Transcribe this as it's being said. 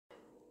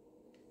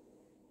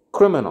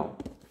Criminal.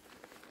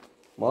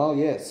 Well,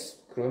 yes,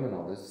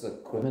 Criminal. This is a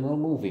criminal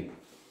movie,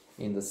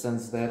 in the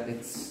sense that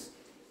it's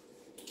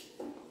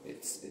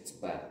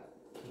bad.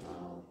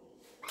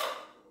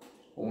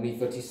 Only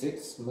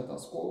 36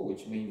 Metascore,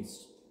 which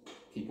means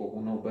people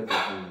who know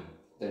better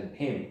than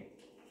him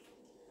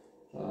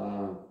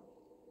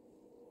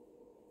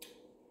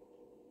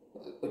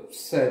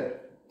said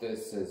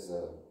this is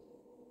a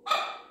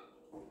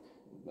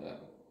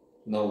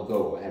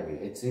no-go area.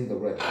 It's in the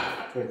red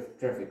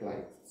traffic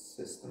light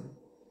system.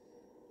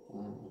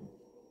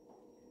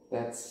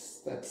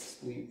 That's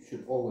we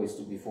should always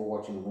do before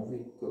watching a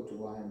movie. Go to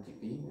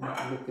IMDb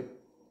and look at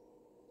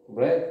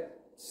red,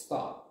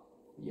 stop,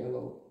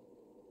 yellow,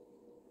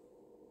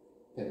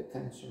 pay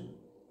attention,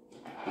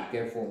 be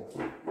careful,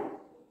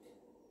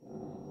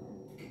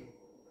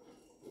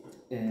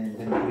 and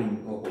then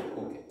green. Oh,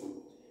 okay.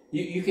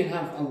 You can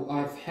have.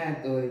 I've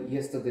had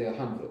yesterday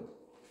 100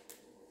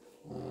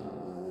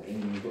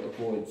 in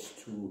voyage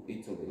to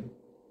Italy,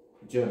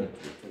 journey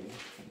to Italy.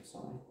 I'm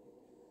sorry.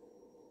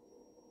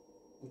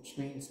 Which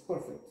means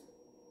perfect.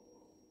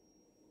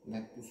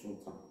 Neck to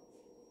sultan.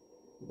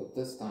 But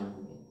this time, I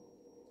mean,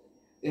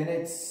 and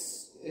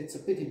it's a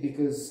pity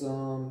because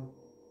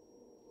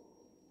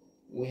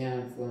we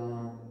have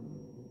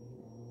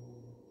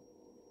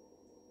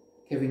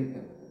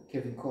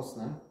Kevin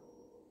Costner,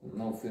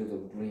 No Field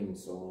of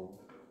Dreams or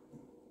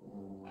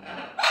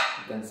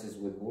Dances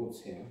with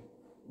Wolves here.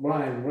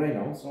 Ryan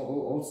Reynolds,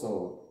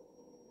 also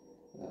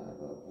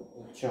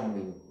a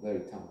charming, very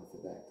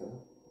talented actor.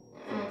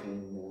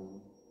 In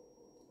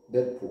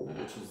Deadpool,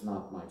 which is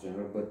not my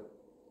genre, but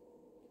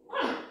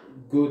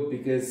good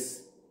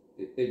because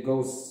it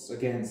goes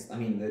against, I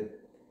mean,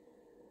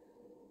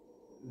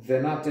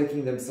 they're not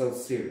taking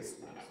themselves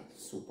seriously.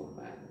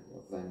 Superman,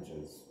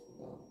 Avengers,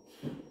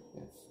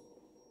 yes.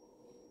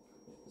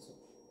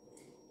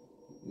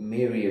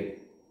 Myriad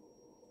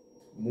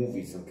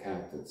movies and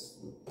characters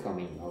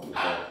coming out of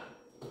that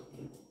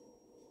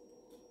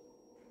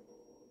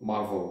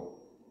Marvel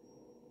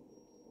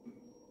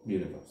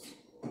universe.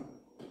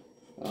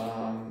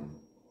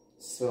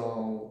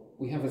 So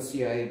we have a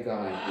CIA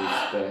guy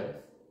who's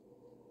dead,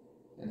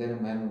 and then a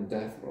man on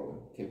death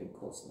row, Kevin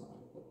Costner,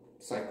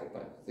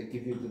 psychopath. They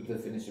give you the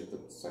definition of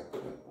the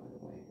psychopath, by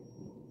the way.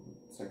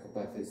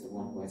 Psychopath is the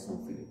one who has no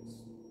feelings.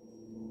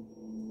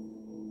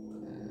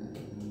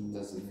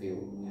 Doesn't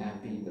feel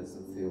happy,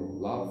 doesn't feel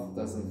love,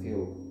 doesn't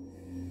feel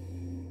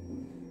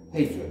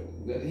hatred.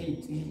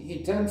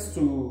 He tends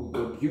to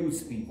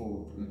abuse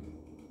people,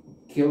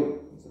 kill,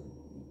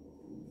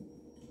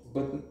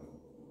 but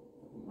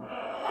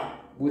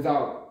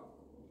without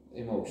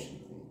emotion,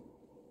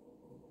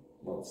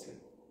 mostly.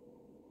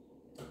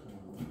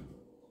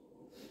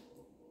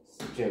 It's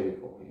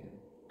Jericho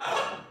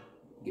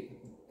here.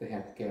 They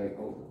have Gary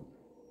Oldman,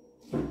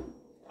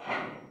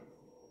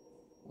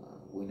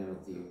 winner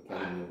of the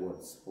Academy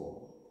Awards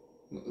for,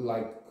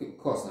 like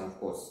Costner, of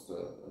course.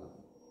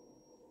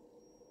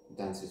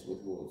 Dances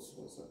with Wolves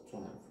was a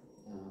triumph.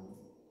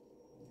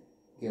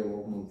 Gary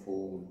Oldman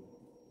for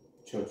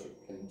Churchill,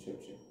 playing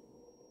Churchill.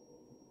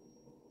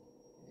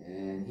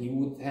 And he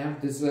would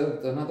have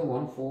deserved another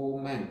one for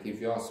Mank,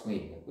 if you ask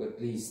me, at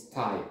least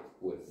tied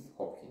with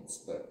Hopkins.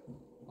 But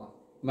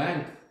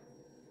Mank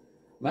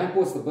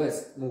was the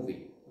best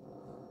movie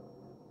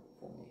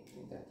for me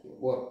in that year.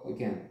 Well,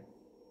 again,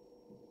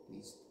 at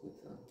least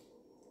with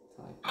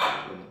tie.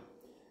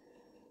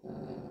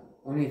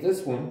 Only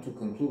this one, to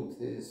conclude,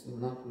 is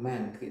not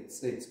Mank.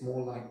 It's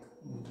more like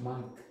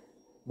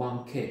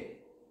manquer.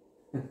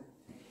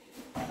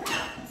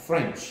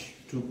 French,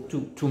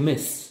 to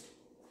miss.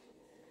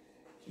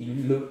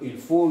 Il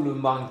faut le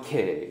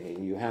manquer.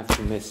 You have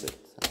to miss it.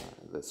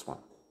 This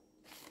one.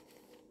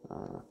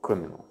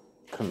 Criminal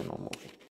movie.